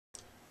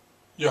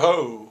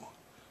Yo-ho!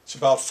 It's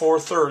about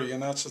 4:30,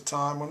 and that's the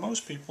time when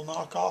most people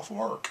knock off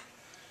work.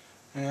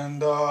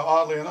 And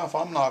oddly enough,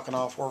 I'm knocking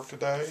off work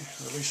today,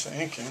 or at least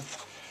the inking.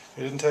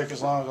 It didn't take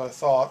as long as I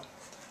thought.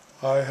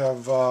 I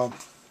have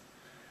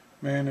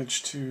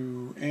managed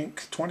to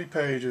ink 20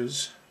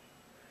 pages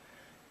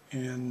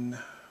in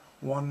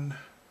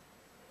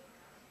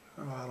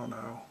I don't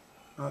know,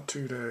 not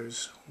 2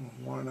 days,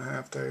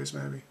 1.5 days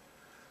maybe,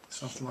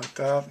 something like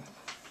that.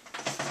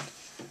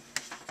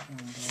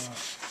 And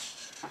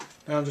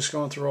now I'm just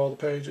going through all the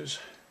pages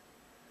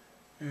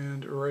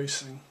and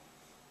erasing.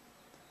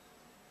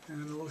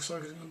 And it looks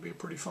like it's going to be a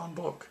pretty fun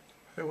book.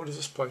 Hey, what is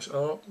this place?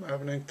 Oh, I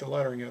haven't inked the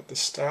lettering yet. The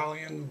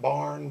Stallion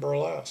Barn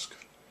Burlesque.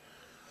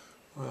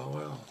 Well,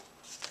 well.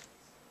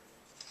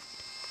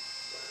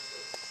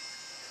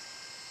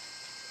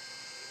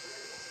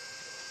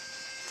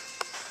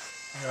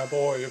 Yeah,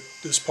 boy,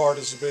 this part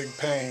is a big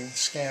pain,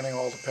 scanning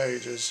all the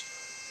pages.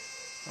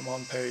 I'm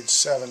on page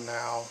 7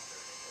 now.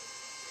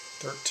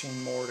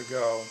 13 more to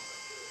go.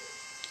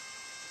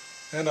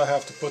 And I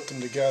have to put them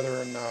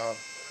together and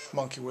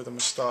monkey with them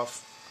and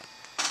stuff.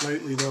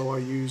 Lately, though, I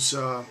use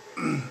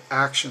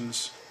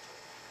actions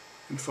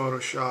in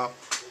Photoshop.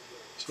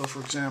 So,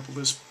 for example,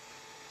 this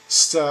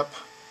step,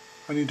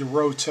 I need to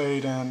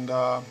rotate and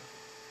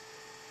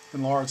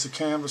enlarge the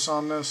canvas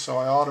on this, so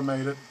I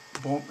automate it.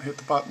 Boom, hit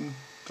the button,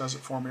 does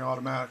it for me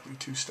automatically,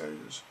 2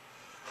 stages.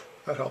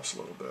 That helps a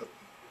little bit.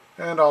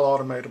 And I'll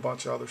automate a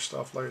bunch of other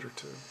stuff later,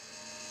 too.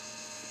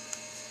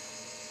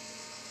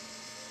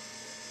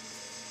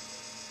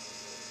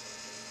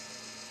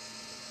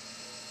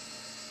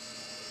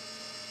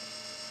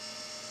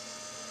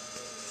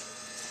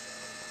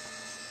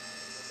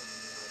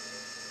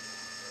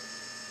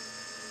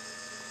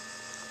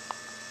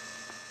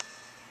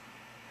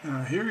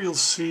 Here you'll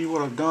see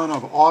what I've done.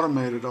 I've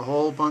automated a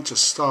whole bunch of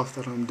stuff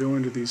that I'm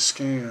doing to these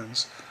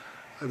scans.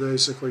 I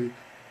basically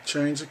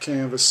change the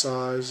canvas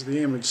size,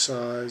 the image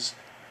size,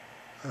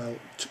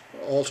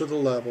 alter the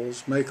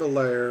levels, make a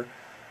layer,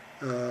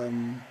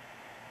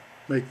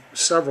 make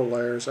several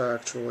layers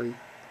actually,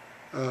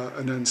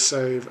 and then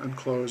save and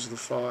close the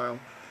file.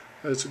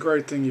 It's a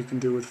great thing you can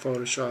do with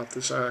Photoshop,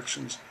 this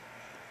actions.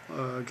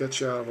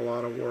 Gets you out of a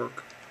lot of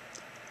work.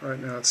 Right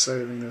now it's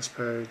saving this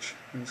page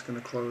and it's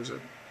going to close it.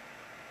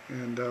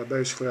 And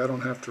basically I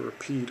don't have to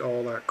repeat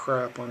all that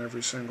crap on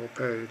every single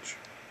page.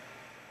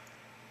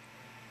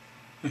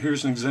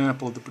 Here's an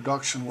example of the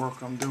production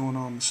work I'm doing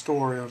on the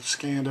story. I've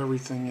scanned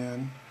everything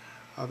in.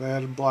 I've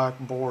added black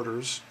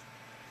borders.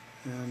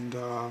 And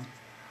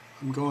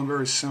I'm going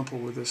very simple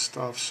with this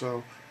stuff.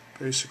 So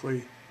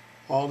basically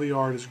all the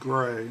art is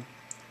gray.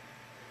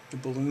 The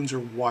balloons are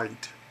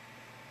white.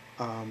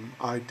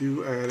 I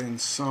do add in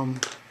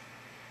some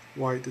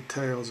white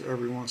details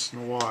every once in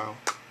a while.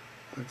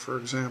 Like for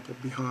example,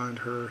 behind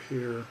her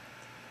here,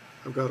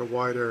 I've got a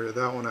white area.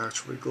 That one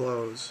actually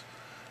glows.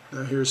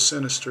 Now here's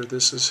Sinister.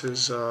 This is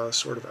his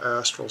sort of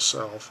astral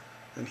self,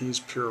 and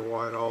he's pure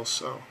white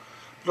also.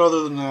 But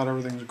other than that,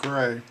 everything's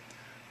gray,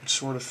 which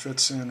sort of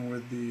fits in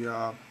with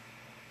the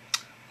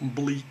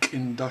bleak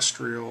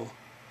industrial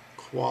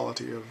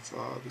quality of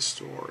the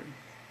story.